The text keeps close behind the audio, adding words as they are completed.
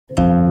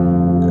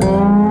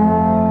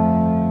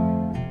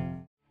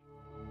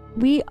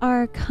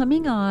are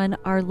coming on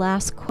our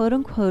last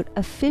quote-unquote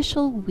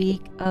official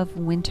week of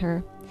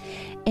winter.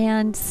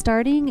 And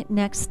starting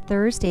next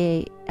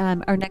Thursday,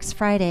 or next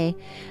Friday,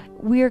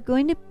 we are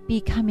going to be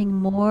becoming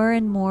more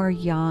and more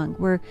yang.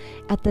 We're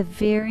at the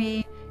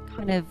very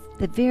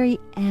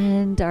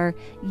end, our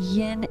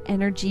yin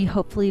energy.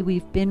 Hopefully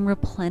we've been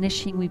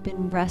replenishing, we've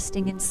been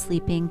resting and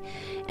sleeping,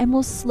 and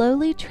we'll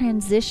slowly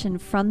transition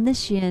from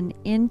this yin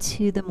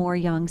into the more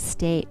yang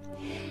state.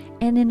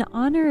 And in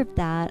honor of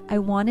that, I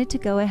wanted to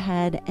go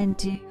ahead and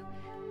do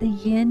the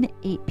yin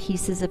 8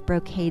 pieces of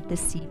brocade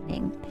this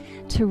evening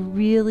to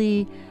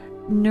really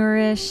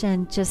nourish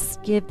and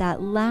just give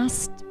that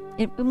last,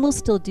 and we'll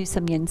still do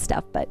some yin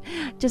stuff, but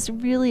just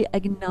really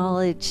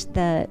acknowledge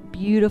the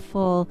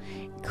beautiful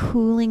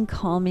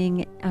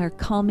calming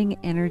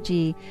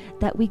energy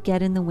that we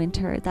get in the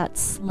winter, that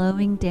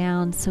slowing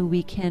down so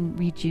we can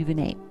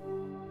rejuvenate.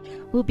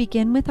 We'll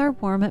begin with our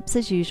warm-ups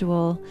as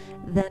usual,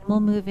 then we'll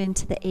move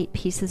into the 8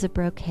 pieces of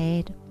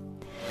brocade.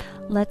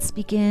 Let's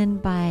begin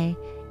by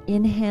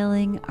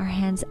inhaling, our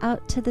hands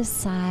out to the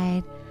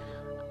side,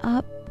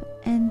 up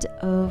and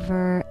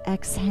over,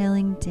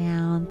 exhaling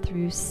down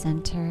through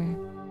center.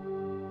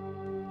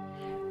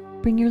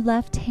 Bring your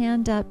left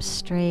hand up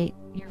straight,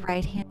 your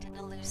right hand in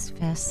a loose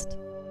fist,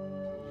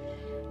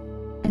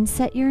 and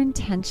set your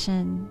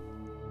intention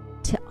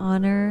to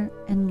honor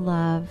and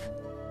love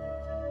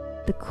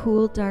the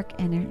cool, dark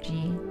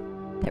energy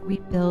that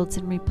rebuilds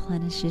and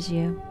replenishes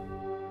you.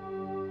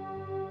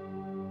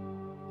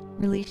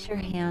 Release your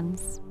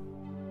hands.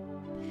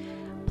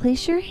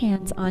 Place your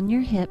hands on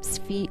your hips,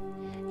 feet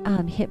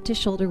hip to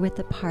shoulder width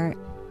apart.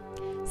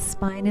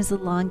 Spine is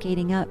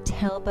elongating up,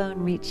 tailbone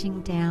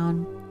reaching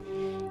down.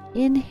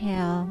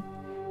 Inhale,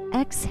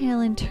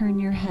 exhale, and turn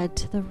your head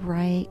to the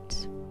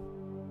right.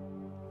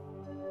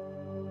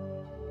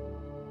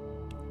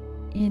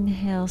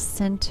 Inhale,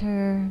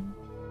 center.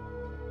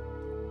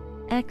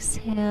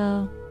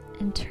 Exhale,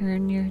 and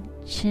turn your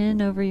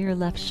chin over your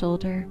left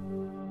shoulder.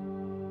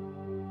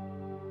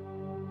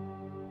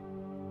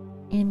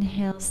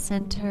 Inhale,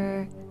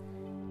 center.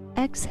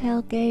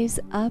 Exhale, gaze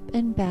up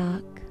and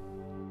back,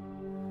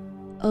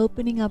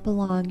 opening up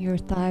along your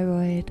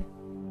thyroid,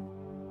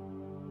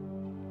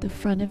 the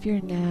front of your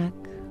neck.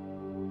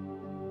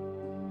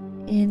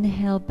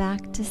 Inhale,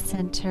 back to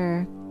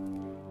center.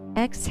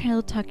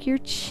 Exhale, tuck your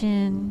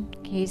chin,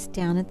 gaze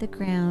down at the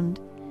ground,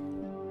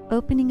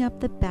 opening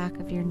up the back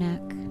of your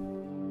neck,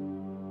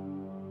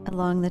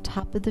 along the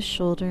top of the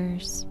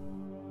shoulders.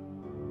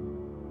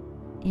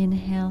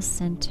 Inhale,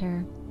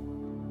 center.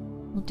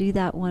 We'll do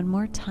that one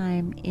more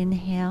time.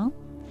 Inhale,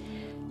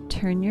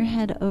 turn your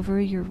head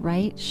over your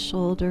right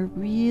shoulder,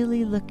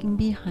 really looking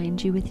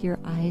behind you with your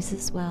eyes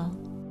as well.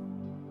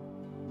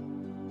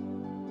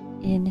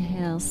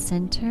 Inhale,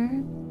 center.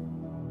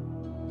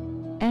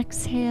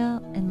 Exhale,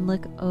 and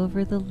look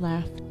over the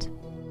left.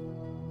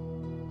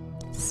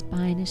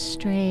 Spine is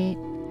straight,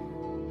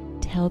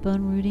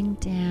 tailbone rooting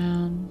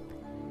down.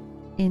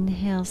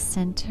 Inhale,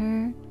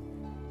 center.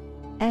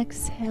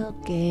 Exhale,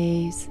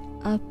 gaze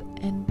up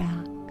and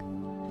back.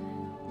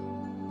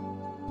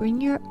 Bring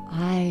your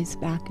eyes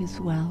back as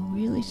well.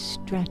 Really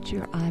stretch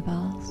your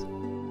eyeballs.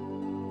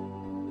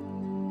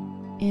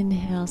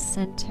 Inhale,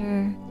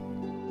 center.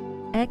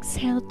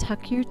 Exhale,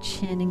 tuck your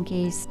chin and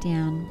gaze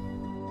down.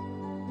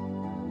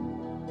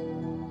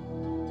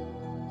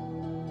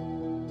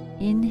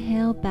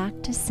 Inhale,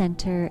 back to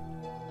center,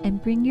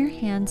 and bring your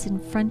hands in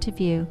front of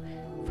you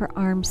for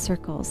arm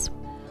circles,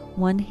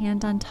 one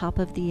hand on top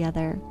of the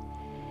other.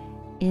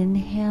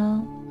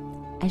 Inhale,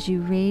 as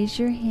you raise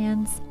your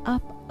hands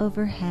up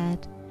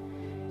overhead.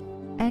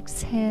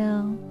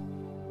 Exhale,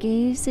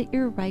 gaze at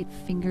your right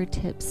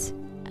fingertips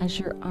as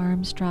your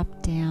arms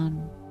drop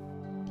down.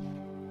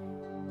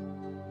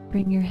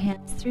 Bring your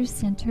hands through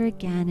center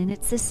again, and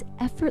it's this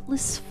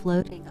effortless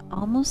floating,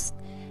 almost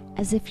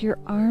as if your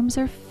arms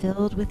are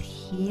filled with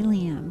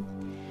helium.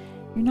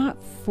 You're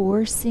not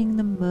forcing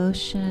the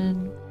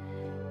motion,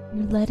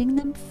 you're letting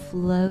them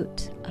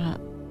float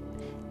up.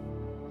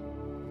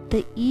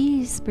 The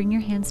ease, bring your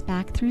hands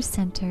back through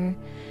center.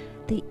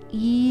 The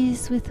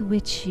ease with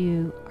which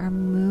you are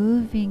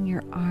moving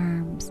your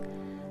arms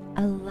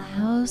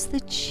allows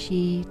the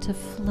chi to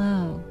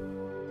flow.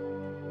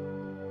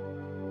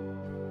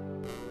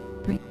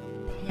 Bring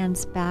the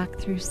hands back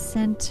through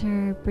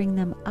center, bring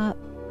them up.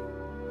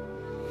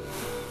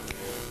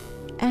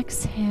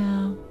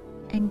 Exhale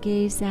and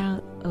gaze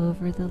out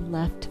over the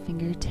left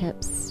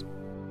fingertips.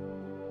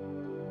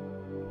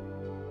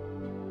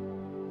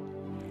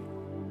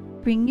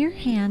 Bring your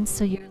hands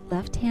so your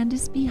left hand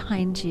is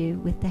behind you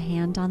with the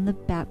hand on the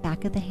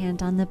back of the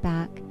hand on the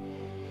back.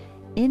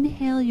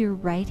 Inhale your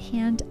right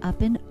hand up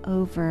and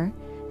over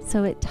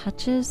so it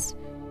touches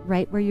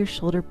right where your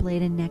shoulder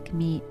blade and neck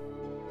meet.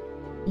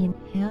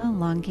 Inhale,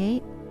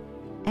 elongate.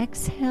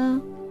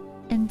 Exhale,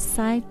 and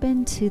side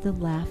bend to the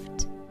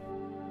left.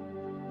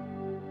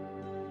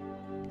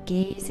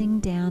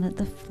 Gazing down at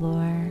the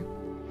floor.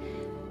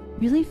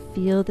 Really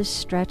feel the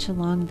stretch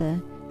along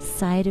the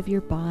side of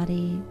your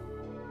body.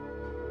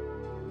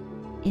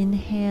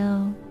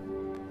 Inhale,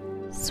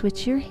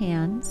 Switch your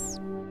hands.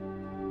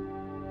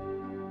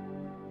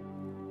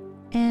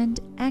 And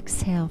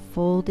exhale,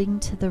 folding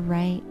to the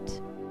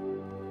right,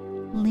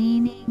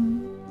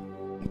 leaning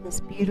in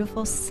this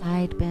beautiful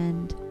side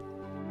bend,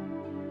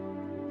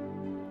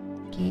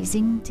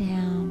 gazing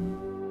down.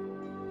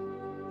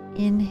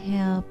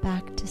 Inhale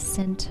back to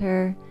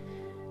center.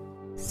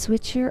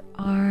 Switch your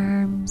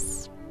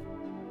arms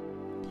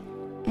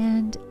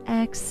and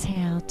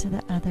exhale to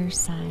the other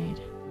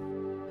side.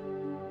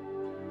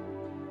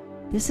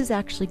 This is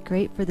actually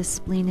great for the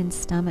spleen and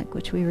stomach,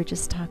 which we were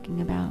just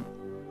talking about.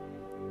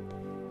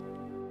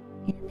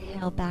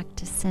 Inhale back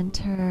to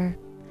center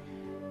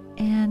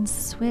and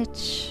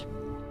switch.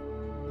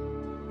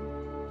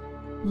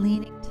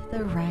 Leaning to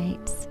the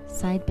right,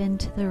 side bend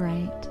to the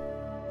right.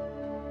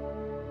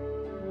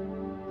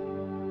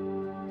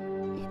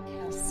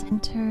 Inhale,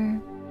 center.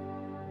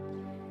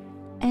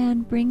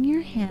 And bring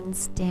your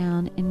hands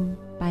down in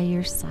by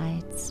your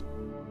sides.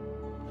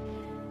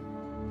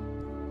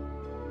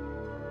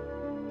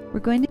 We're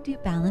going to do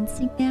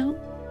balancing now.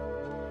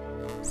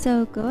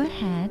 So go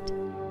ahead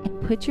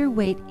and put your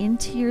weight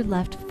into your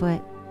left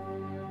foot.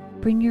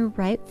 Bring your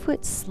right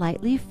foot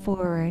slightly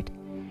forward.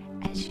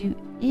 As you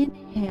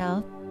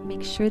inhale,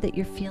 make sure that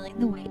you're feeling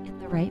the weight in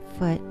the right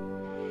foot.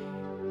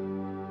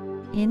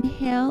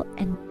 Inhale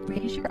and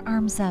raise your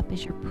arms up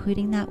as you're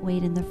putting that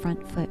weight in the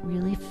front foot.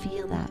 Really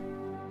feel that.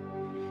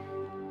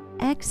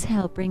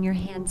 Exhale, bring your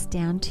hands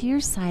down to your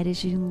side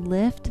as you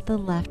lift the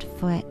left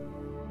foot.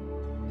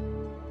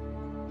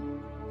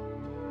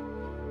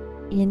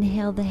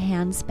 Inhale the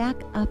hands back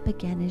up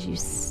again as you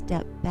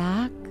step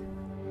back,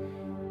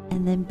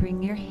 and then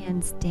bring your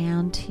hands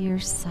down to your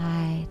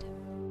side.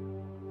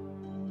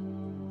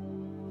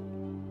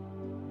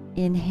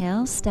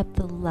 Inhale, step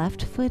the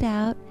left foot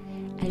out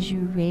as you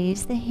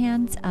raise the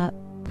hands up,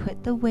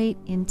 put the weight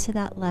into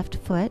that left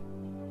foot.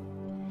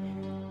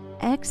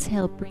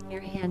 Exhale, bring your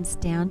hands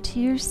down to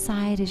your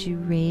side as you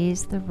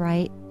raise the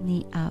right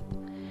knee up.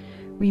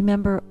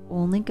 Remember,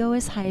 only go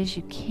as high as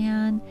you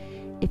can.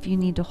 If you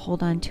need to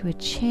hold on to a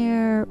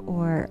chair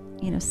or,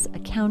 a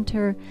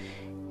counter,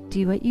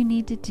 do what you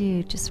need to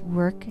do. Just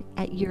work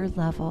at your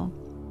level.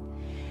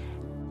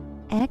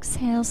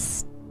 Exhale,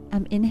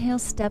 inhale,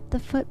 step the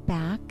foot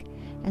back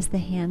as the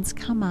hands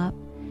come up,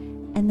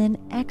 and then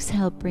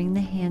exhale, bring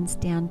the hands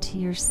down to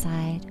your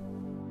side.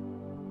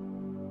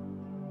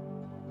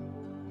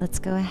 Let's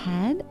go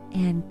ahead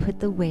and put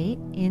the weight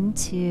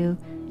into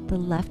the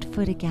left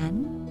foot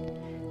again.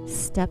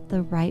 Step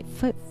the right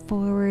foot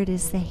forward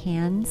as the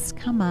hands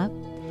come up.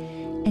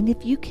 And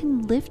if you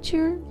can lift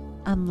your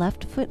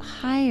left foot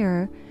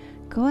higher,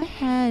 go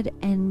ahead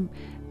and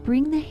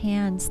bring the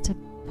hands to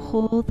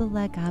pull the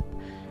leg up.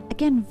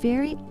 Again,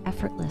 very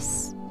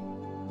effortless,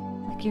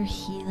 like you're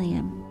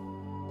helium.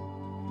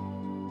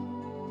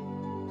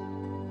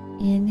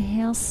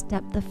 Inhale,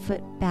 step the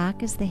foot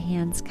back as the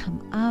hands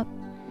come up.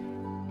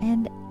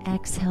 And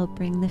exhale,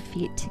 bring the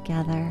feet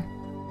together.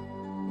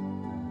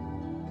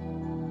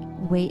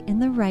 Weight in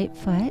the right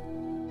foot.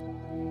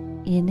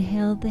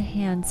 Inhale the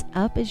hands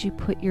up as you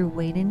put your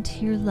weight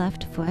into your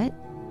left foot.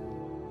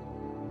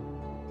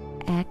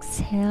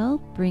 Exhale,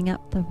 bring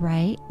up the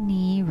right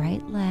knee,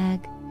 right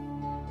leg.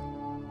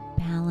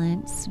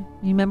 Balance.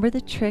 Remember the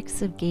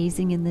tricks of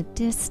gazing in the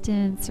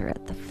distance or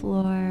at the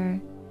floor.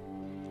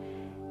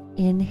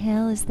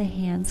 Inhale as the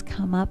hands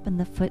come up and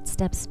the foot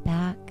steps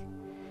back.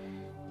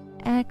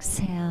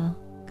 Exhale,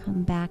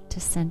 come back to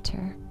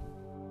center.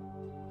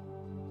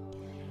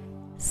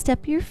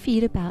 Step your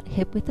feet about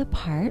hip width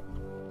apart.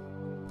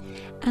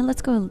 And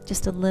let's go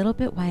just a little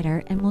bit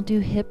wider and we'll do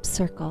hip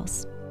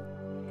circles.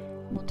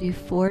 We'll do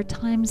 4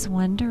 times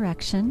one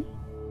direction.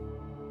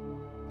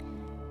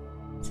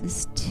 This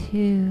is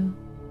 2,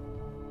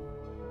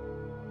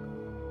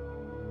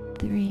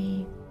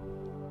 3,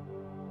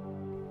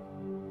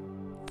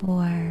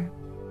 4.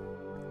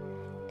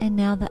 And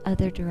now the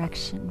other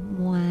direction.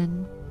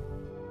 1,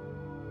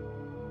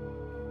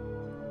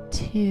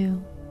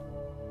 2,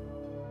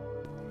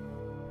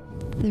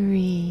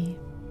 3,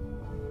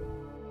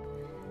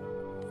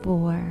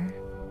 4.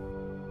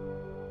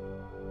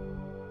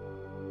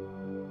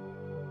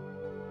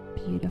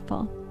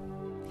 Beautiful.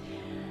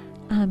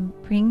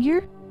 Bring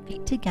your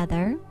feet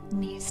together,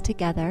 knees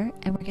together,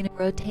 and we're going to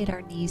rotate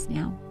our knees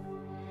now.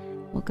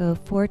 We'll go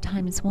 4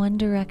 times one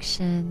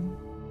direction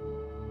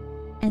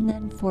and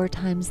then 4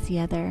 times the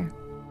other.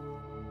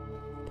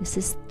 This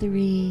is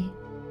 3,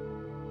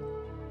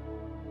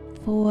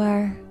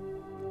 4,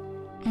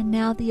 and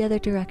now the other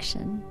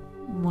direction.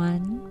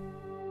 1,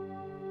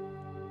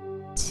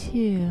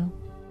 2,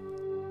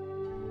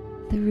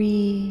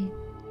 3,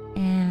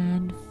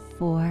 and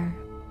 4.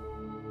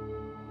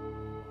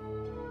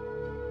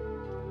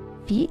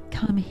 Feet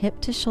come hip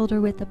to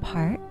shoulder width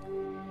apart,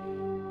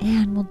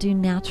 and we'll do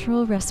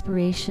natural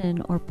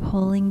respiration or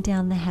pulling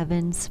down the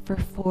heavens for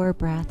 4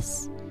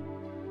 breaths.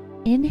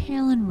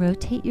 Inhale and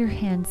rotate your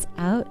hands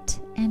out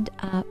and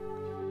up,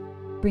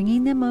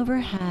 bringing them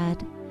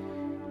overhead,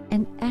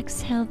 and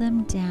exhale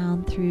them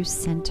down through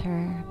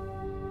center.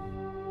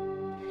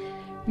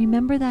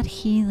 Remember that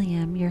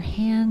helium. Your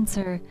hands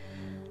are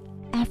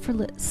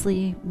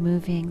effortlessly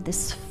moving.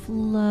 This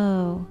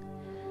flow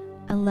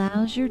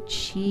allows your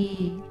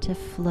chi to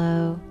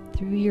flow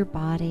through your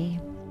body.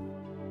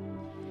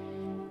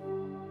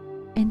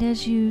 And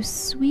as you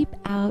sweep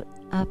out,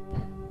 up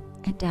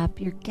and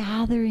up, you're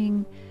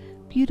gathering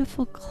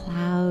beautiful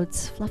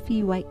clouds,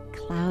 fluffy white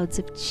clouds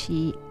of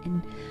chi,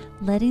 and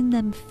letting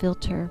them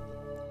filter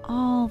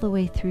all the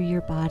way through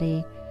your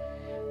body,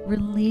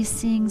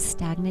 releasing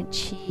stagnant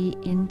chi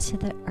into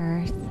the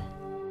earth.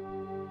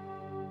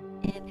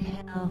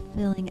 Inhale,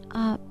 filling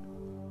up,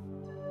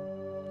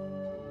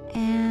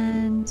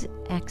 and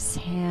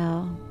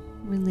exhale,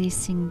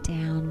 releasing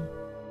down.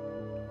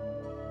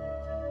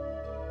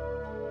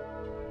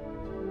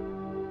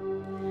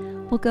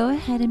 We'll go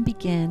ahead and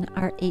begin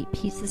our 8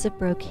 pieces of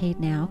brocade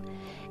now,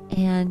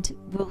 and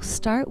we'll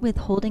start with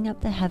holding up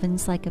the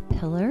heavens like a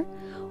pillar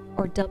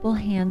or double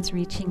hands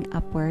reaching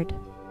upward.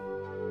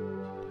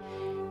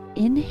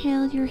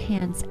 Inhale your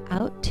hands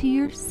out to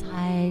your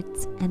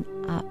sides and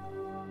up.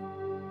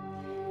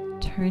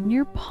 Turn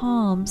your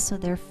palms so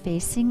they're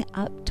facing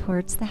up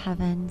towards the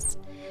heavens.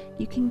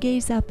 You can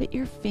gaze up at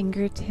your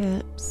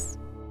fingertips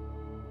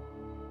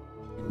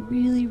and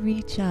really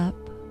reach up.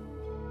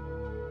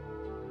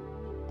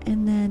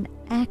 And then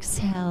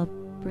exhale,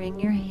 bring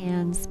your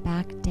hands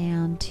back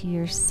down to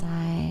your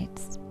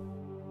sides.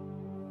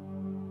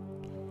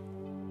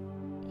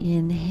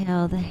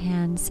 Inhale the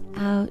hands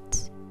out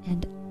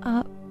and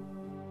up,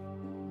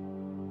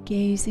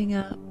 gazing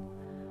up,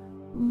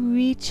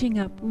 reaching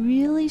up.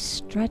 Really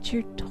stretch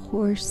your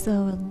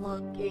torso,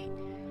 elongate,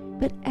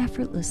 but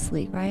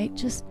effortlessly, right?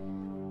 Just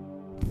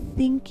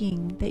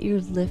thinking that you're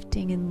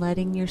lifting and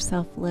letting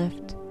yourself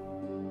lift.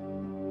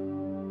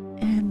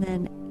 And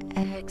then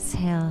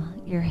exhale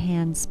your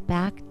hands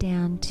back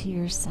down to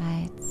your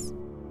sides.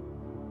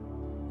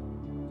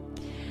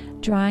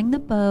 Drawing the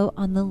bow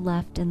on the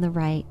left and the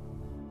right.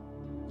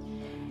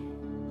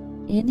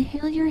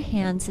 Inhale your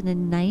hands in a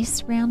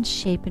nice round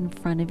shape in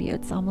front of you.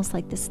 It's almost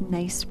like this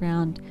nice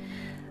round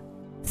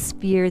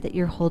sphere that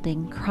you're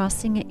holding,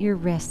 crossing at your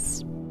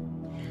wrists.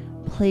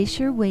 Place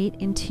your weight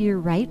into your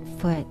right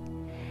foot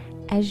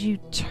as you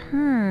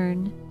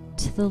turn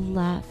to the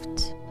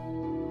left.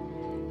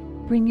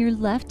 Bring your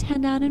left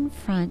hand out in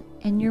front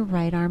and your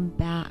right arm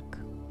back.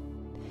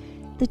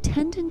 The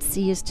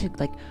tendency is to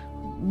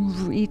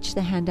reach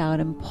the hand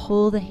out and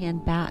pull the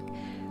hand back.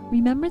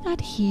 Remember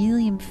that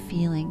helium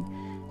feeling.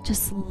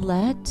 Just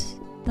let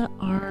the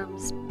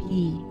arms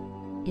be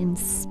in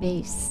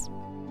space.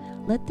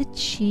 Let the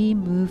chi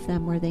move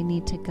them where they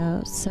need to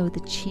go so the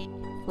chi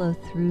can flow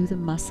through the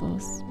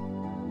muscles.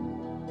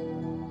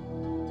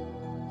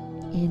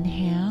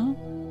 Inhale.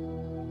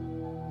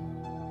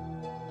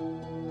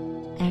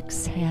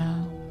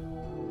 Exhale.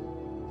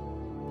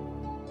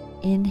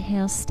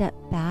 Inhale, step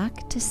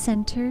back to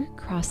center,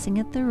 crossing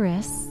at the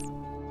wrists.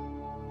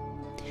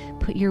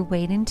 Put your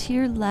weight into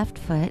your left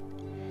foot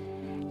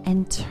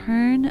and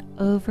turn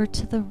over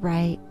to the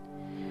right,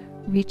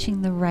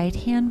 reaching the right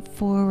hand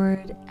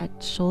forward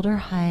at shoulder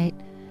height,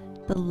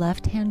 the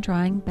left hand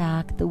drawing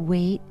back, the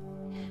weight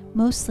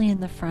mostly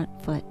in the front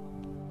foot.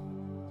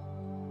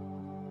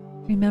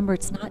 Remember,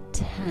 it's not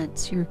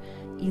tense. You're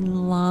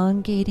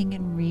elongating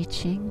and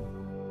reaching.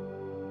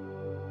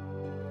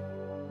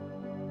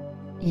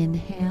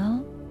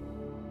 Inhale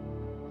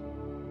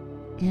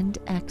and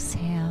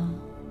exhale.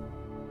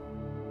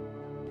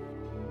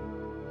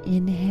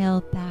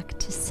 Inhale back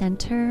to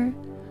center,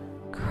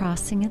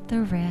 crossing at the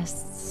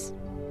wrists.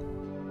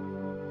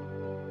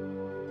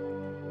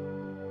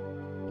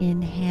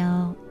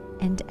 Inhale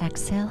and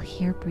exhale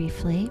here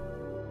briefly.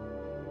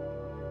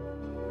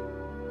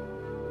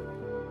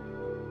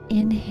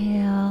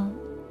 Inhale,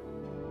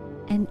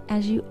 and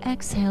as you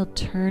exhale,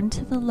 turn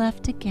to the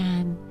left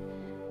again,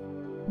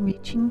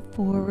 reaching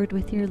forward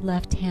with your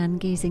left hand,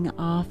 gazing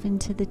off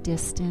into the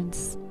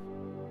distance.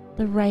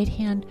 The right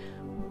hand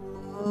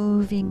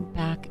moving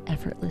back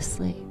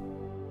effortlessly.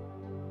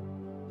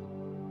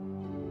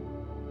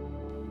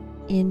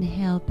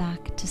 Inhale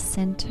back to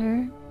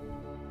center.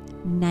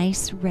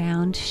 Nice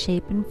round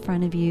shape in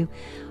front of you,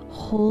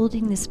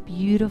 holding this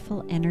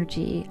beautiful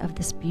energy of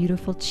this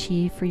beautiful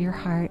chi for your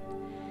heart.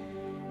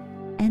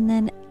 And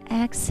then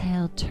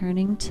exhale,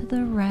 turning to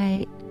the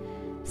right,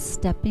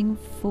 stepping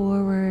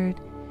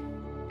forward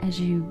as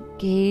you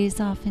gaze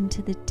off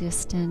into the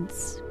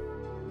distance.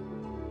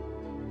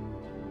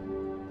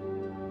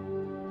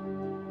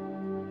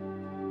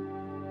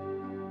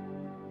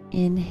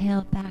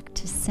 Inhale back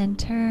to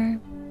center,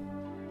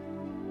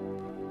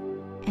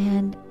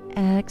 and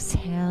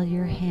exhale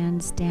your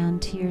hands down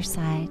to your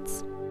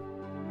sides.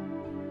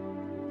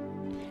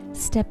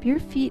 Step your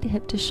feet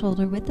hip to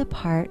shoulder width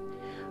apart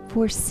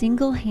for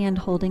single hand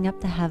holding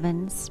up the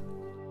heavens.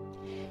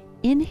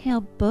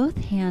 Inhale both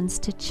hands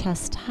to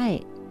chest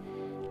height.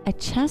 At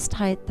chest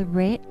height, the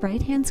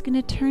right hand's going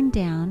to turn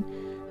down,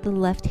 the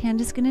left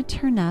hand is going to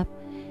turn up,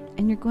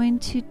 and you're going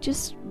to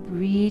just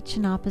reach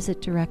in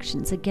opposite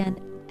directions. Again,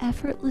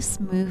 effortless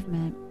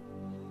movement.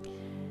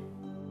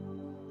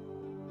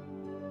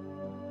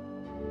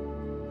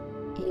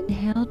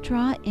 Inhale,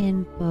 draw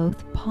in,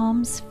 both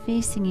palms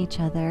facing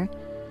each other.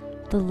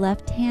 The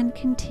left hand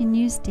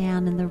continues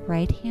down and the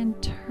right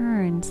hand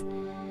turns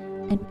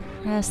and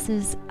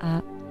presses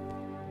up,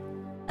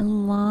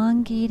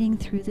 elongating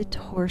through the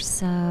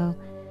torso,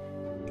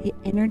 the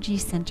energy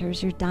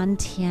centers, your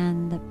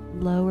dantian, the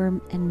lower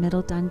and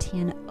middle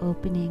dantian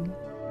opening.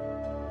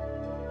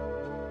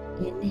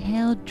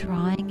 Inhale,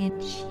 drawing in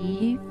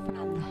qi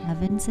from the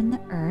heavens and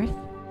the earth.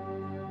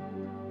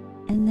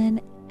 And then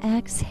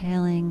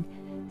exhaling,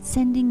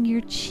 sending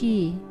your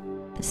qi,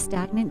 the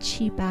stagnant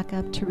qi, back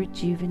up to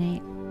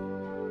rejuvenate,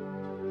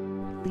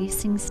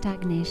 releasing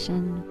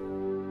stagnation.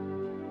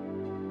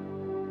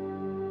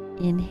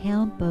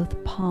 Inhale,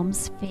 both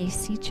palms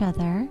face each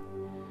other.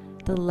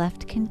 The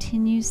left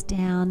continues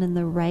down and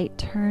the right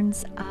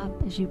turns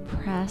up as you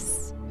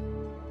press.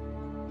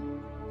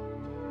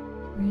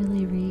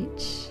 Really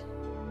reach.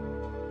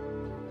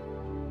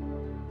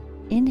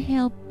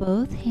 Inhale,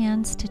 both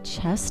hands to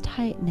chest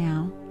height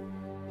now.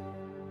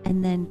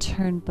 And then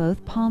turn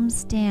both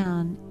palms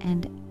down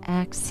and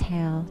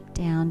exhale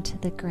down to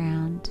the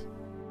ground.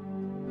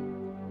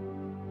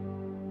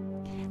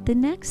 The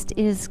next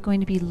is going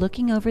to be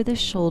looking over the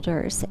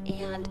shoulders,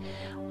 and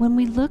when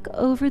we look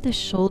over the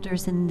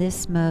shoulders in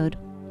this mode,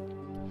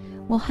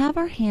 we'll have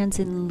our hands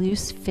in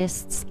loose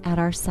fists at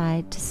our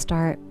side to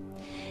start,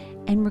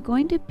 and we're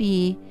going to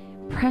be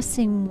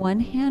pressing one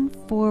hand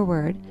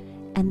forward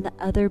and the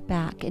other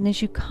back, and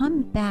as you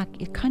come back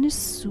it kind of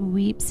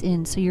sweeps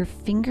in, so your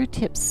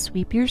fingertips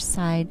sweep your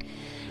side,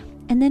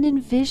 and then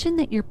envision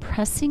that you're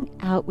pressing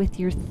out with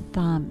your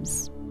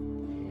thumbs.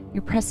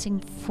 You're pressing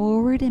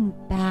forward and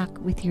back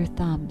with your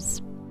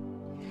thumbs.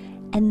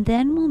 And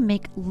then we'll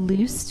make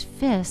loose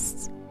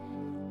fists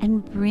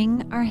and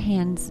bring our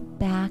hands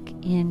back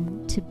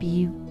in to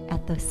be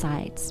at the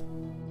sides.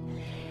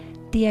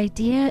 The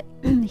idea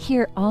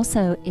here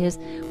also is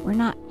we're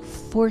not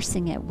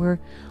forcing it. We're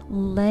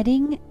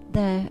letting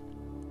the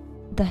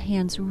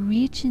hands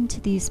reach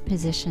into these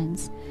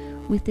positions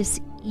with this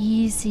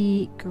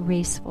easy,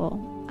 graceful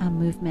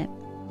movement.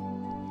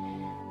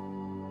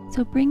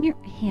 So bring your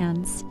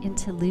hands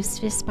into loose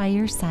fists by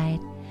your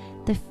side.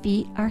 The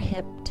feet are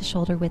hip to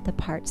shoulder width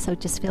apart, so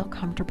just feel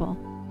comfortable.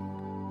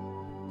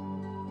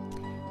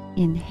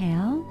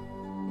 Inhale.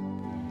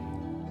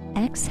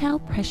 Exhale,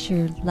 press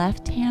your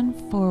left hand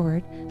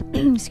forward,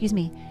 excuse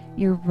me,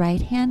 your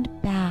right hand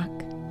back,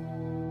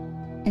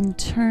 and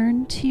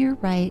turn to your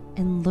right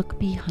and look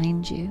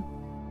behind you.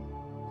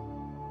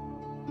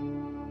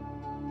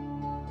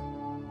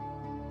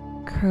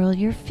 Curl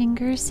your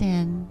fingers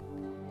in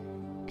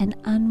and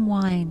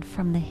unwind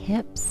from the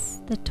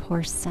hips, the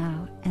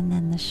torso, and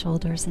then the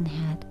shoulders and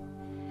head.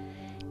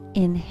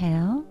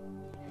 Inhale.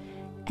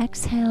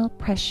 Exhale,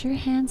 press your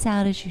hands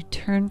out as you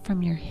turn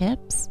from your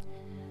hips,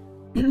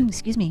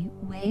 excuse me,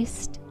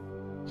 waist,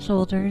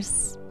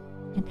 shoulders,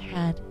 and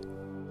head.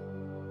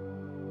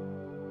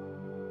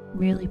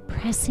 Really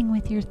pressing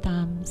with your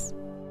thumbs.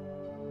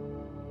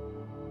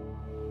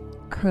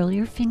 Curl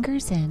your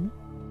fingers in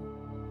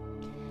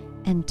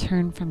and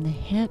turn from the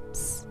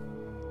hips,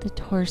 the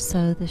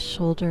torso, the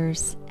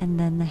shoulders, and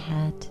then the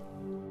head.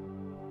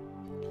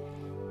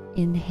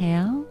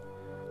 Inhale.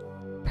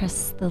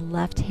 Press the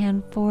left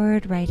hand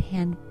forward, right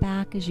hand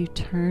back as you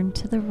turn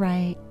to the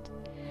right,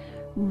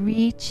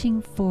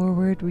 reaching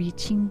forward,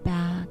 reaching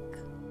back.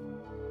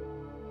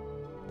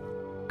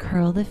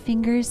 Curl the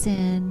fingers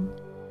in,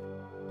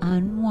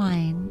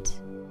 unwind.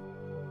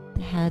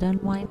 The head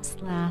unwinds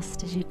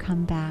last as you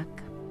come back.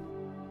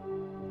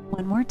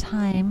 One more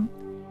time.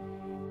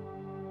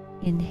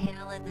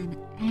 Inhale and then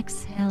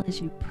exhale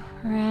as you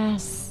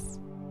press,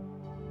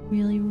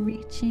 really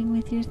reaching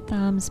with your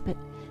thumbs, but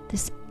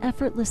this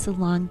effortless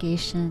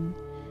elongation,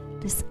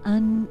 this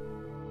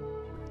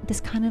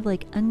kind of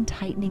like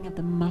untightening of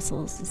the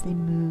muscles as they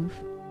move.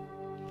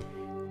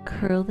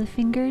 Curl the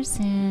fingers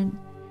in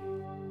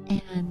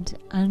and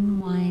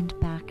unwind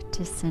back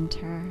to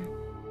center.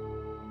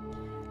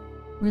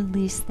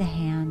 Release the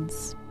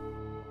hands.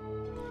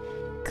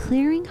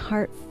 Clearing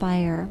heart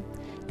fire.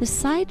 The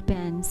side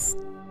bends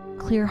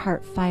clear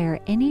heart fire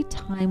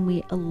anytime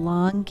we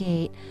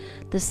elongate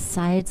the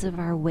sides of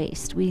our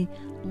waist. We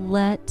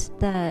let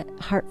the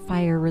heart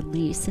fire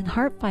release, and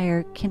heart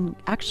fire can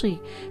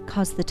actually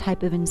cause the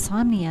type of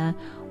insomnia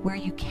where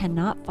you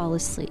cannot fall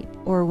asleep,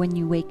 or when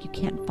you wake you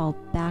can't fall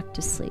back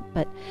to sleep,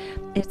 but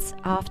it's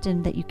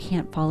often that you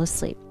can't fall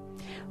asleep.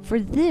 For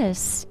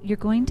this, you're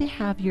going to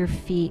have your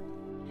feet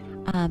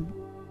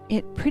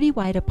pretty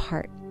wide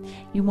apart.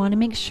 You want to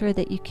make sure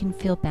that you can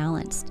feel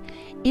balanced.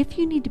 If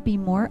you need to be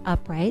more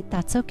upright,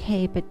 that's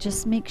okay, but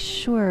just make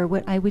sure,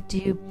 what I would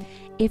do,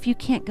 if you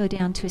can't go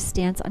down to a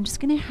stance, I'm just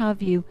going to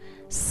have you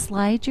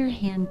slide your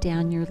hand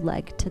down your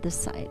leg to the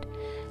side.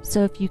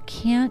 So if you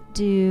can't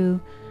do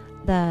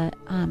the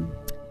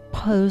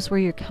pose where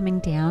you're coming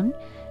down,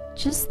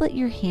 just let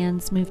your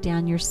hands move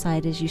down your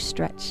side as you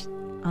stretch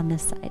on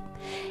this side.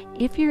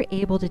 If you're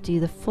able to do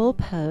the full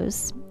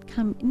pose,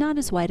 come not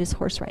as wide as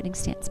horse riding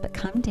stance, but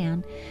come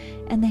down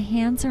and the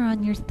hands are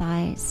on your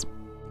thighs.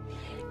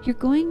 You're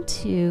going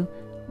to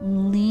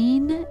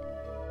Lean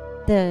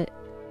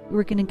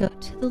we're going to go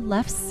to the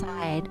left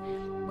side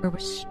where we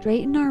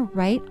straighten our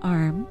right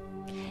arm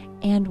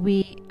and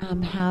we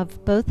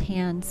have both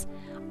hands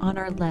on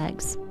our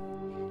legs.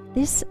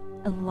 This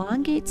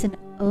elongates and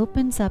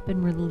opens up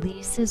and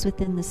releases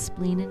within the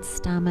spleen and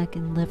stomach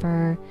and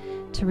liver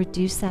to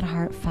reduce that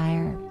heart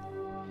fire.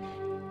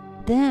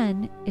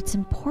 Then it's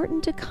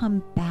important to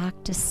come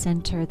back to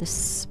center, the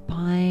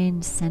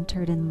spine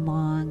centered and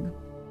long.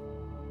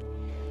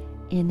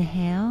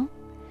 Inhale,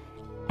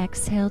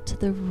 exhale to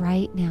the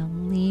right now,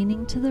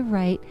 leaning to the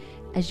right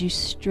as you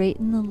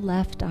straighten the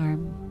left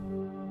arm.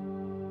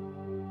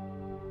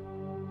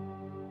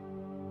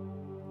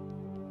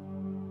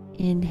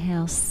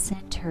 Inhale,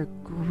 center,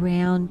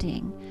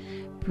 grounding,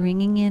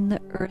 bringing in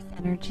the earth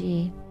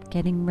energy,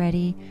 getting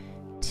ready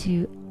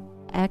to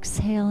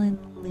exhale and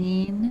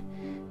lean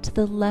to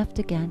the left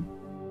again,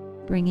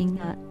 bringing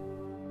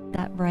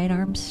that right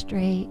arm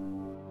straight,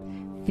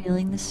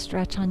 feeling the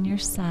stretch on your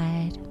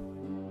side.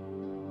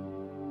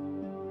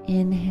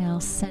 Inhale,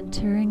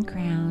 center and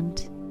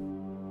ground,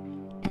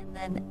 and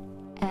then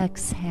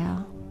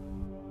exhale,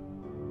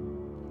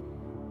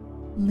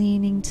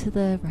 leaning to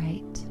the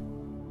right.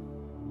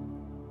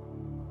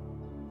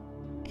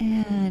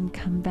 And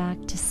come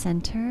back to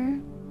center,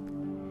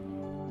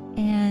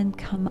 and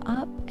come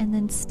up, and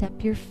then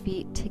step your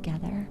feet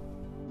together.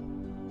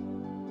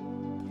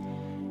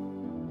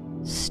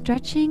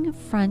 Stretching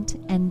front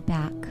and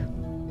back.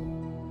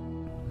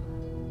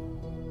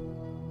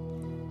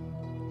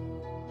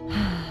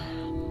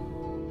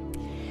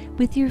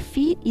 With your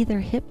feet either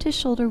hip to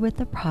shoulder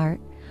width apart,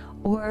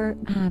 or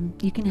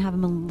you can have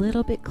them a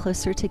little bit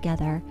closer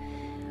together.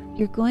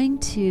 You're going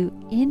to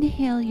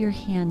inhale your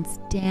hands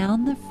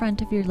down the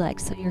front of your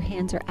legs, so your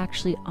hands are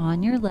actually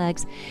on your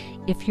legs.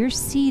 If you're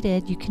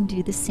seated, you can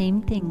do the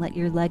same thing. Let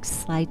your legs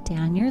slide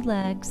down your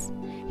legs,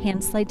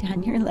 hands slide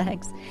down your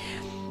legs,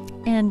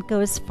 and go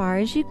as far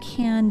as you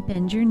can.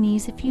 Bend your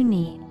knees if you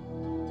need,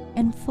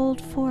 and fold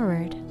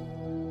forward.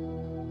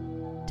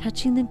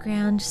 Touching the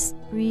ground, just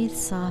breathe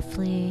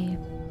softly.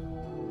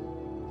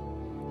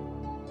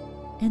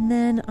 And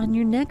then on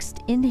your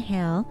next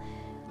inhale,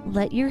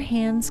 let your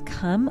hands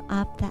come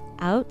up the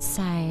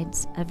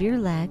outsides of your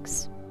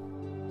legs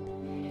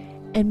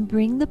and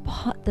bring the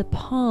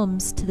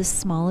palms to the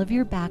small of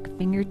your back,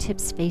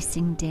 fingertips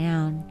facing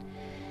down.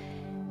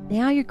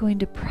 Now you're going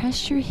to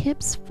press your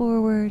hips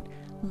forward,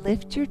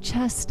 lift your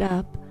chest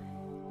up,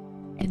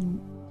 and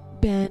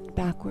bend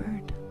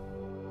backward.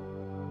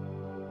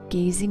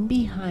 Gazing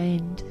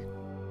behind.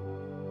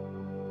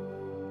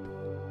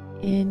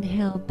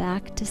 Inhale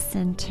back to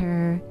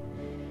center.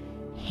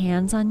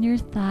 Hands on your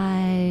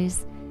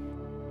thighs.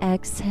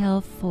 Exhale,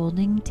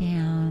 folding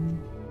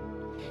down.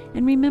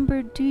 And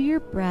remember, do your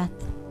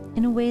breath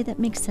in a way that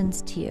makes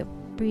sense to you.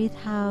 Breathe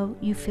how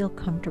you feel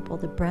comfortable.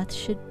 The breath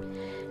should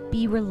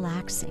be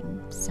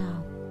relaxing. So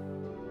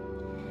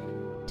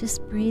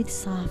just breathe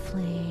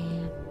softly.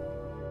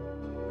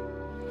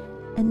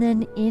 And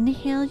then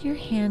inhale your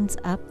hands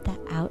up the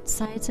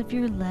outsides of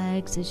your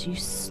legs as you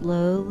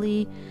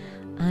slowly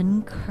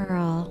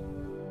uncurl.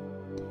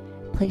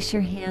 Place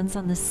your hands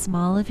on the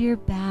small of your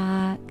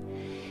back.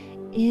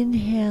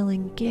 Inhale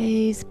and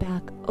gaze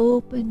back.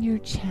 Open your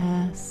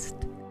chest.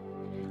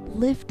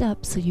 Lift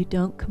up so you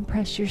don't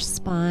compress your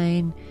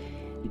spine.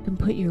 You can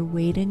put your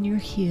weight in your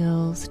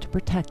heels to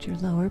protect your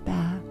lower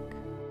back.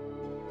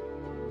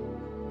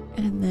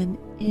 And then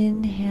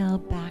inhale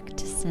back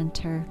to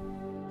center.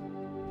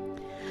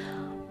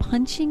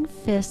 Punching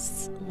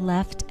fists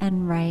left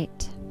and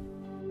right.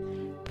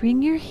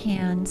 Bring your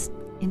hands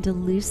into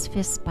loose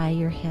fists by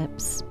your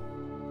hips.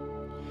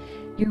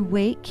 Your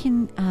weight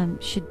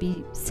should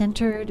be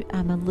centered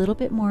a little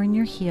bit more in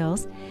your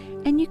heels,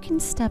 and you can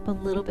step a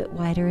little bit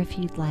wider if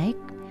you'd like,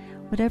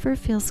 whatever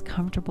feels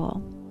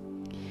comfortable.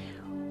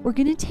 We're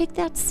going to take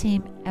that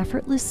same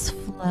effortless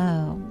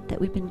flow that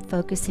we've been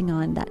focusing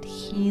on, that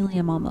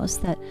helium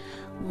almost, that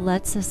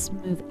lets us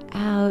move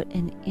out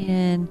and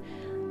in,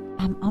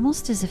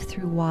 almost as if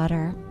through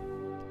water.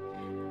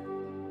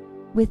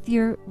 With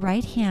your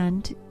right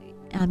hand,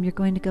 you're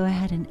going to go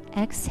ahead and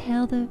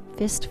exhale the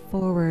fist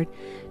forward,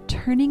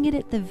 turning it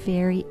at the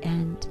very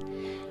end.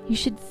 You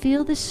should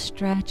feel the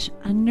stretch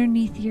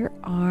underneath your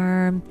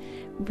arm,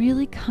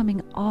 really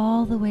coming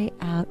all the way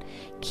out.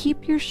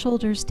 Keep your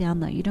shoulders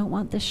down though. You don't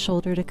want the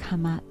shoulder to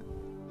come up.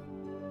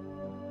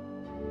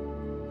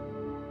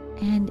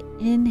 And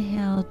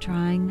inhale,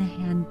 drawing the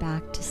hand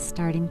back to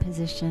starting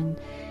position.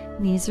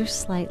 Knees are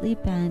slightly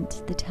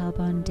bent, the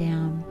tailbone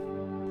down.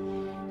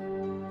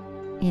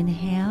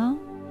 Inhale.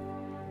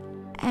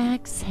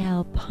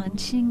 Exhale,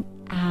 punching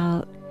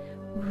out,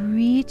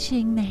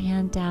 reaching the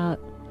hand out,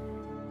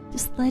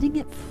 just letting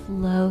it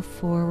flow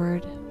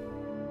forward.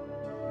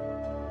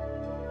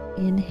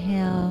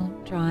 Inhale,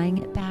 drawing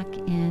it back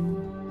in.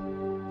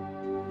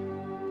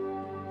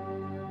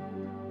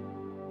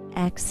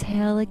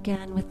 Exhale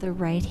again with the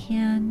right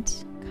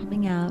hand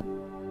coming out.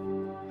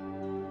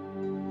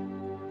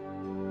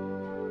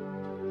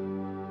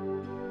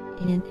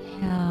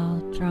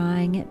 Inhale,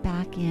 drawing it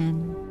back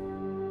in.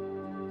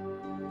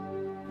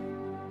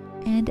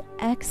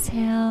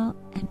 exhale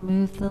and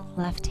move the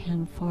left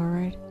hand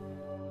forward.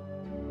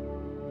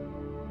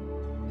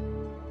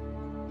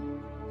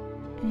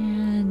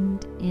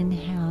 And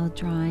inhale,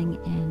 drawing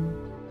in.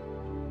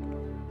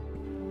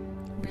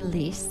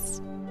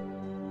 Release.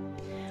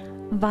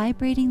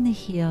 Vibrating the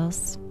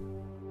heels.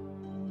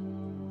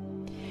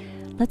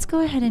 Let's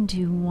go ahead and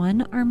do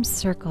one arm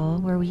circle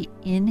where we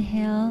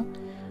inhale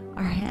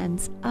our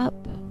hands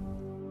up,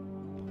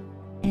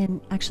 and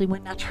actually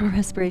one natural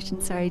respiration,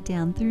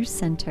 down through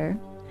center.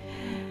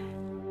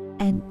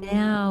 And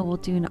now we'll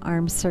do an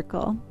arm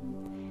circle,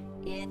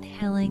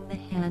 inhaling the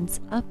hands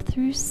up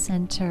through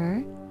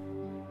center,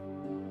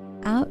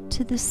 out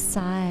to the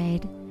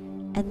side,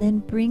 and then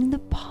bring the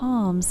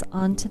palms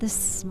onto the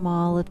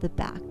small of the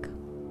back.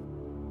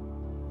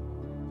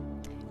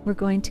 We're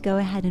going to go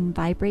ahead and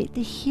vibrate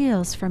the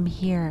heels from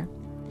here.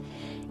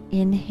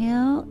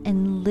 Inhale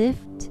and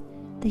lift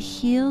the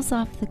heels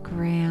off the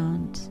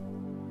ground.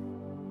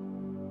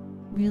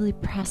 Really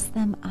press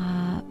them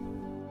up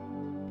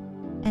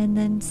and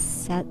then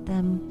set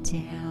them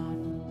down.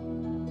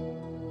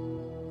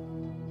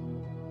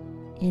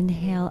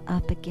 Inhale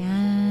up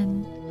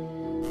again,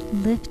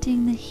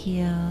 lifting the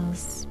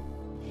heels.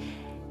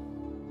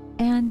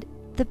 And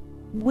the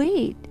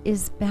weight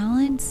is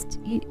balanced.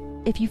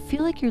 If you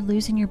feel like you're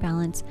losing your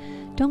balance,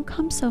 don't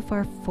come so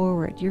far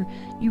forward. You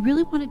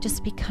really want to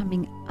just be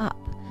coming up,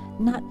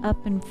 not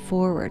up and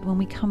forward. When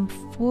we come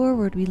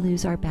forward, we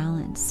lose our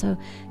balance. So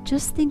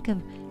just think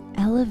of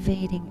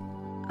elevating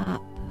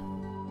up,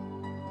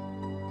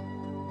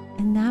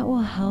 and that will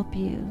help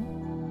you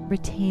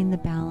retain the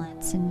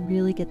balance and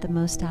really get the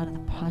most out of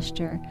the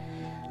posture.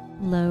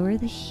 Lower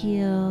the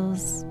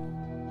heels,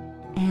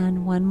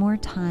 and one more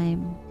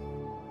time.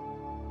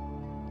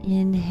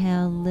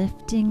 Inhale,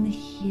 lifting the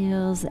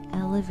heels,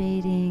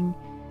 elevating,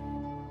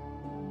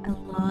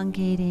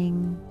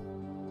 elongating,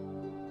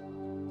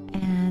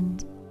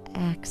 and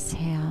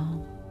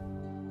exhale.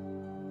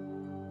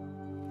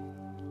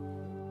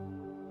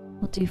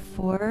 We'll do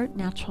 4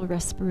 natural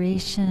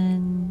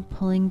respiration,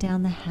 pulling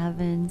down the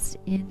heavens.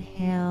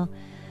 Inhale,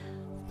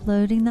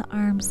 floating the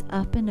arms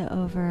up and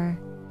over,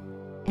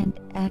 and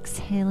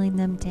exhaling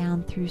them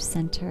down through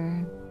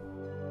center.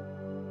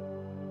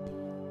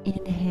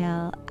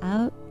 Inhale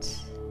out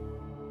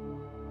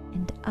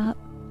and up,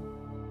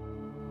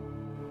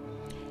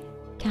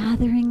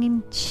 gathering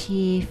in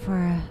chi for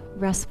a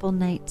restful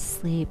night's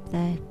sleep.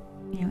 The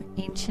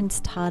ancients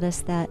taught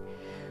us that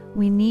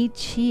we need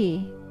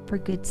chi for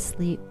good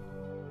sleep.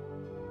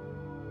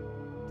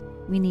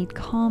 We need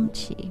calm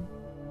chi.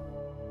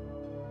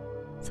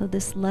 So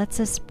this lets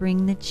us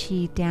bring the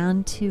chi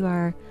down to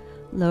our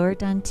lower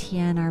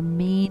dantian, our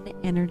main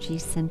energy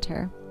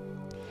center.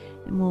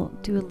 And we'll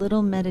do a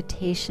little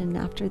meditation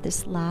after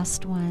this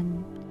last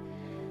one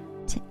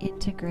to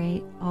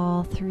integrate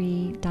all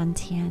 3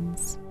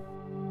 dantians.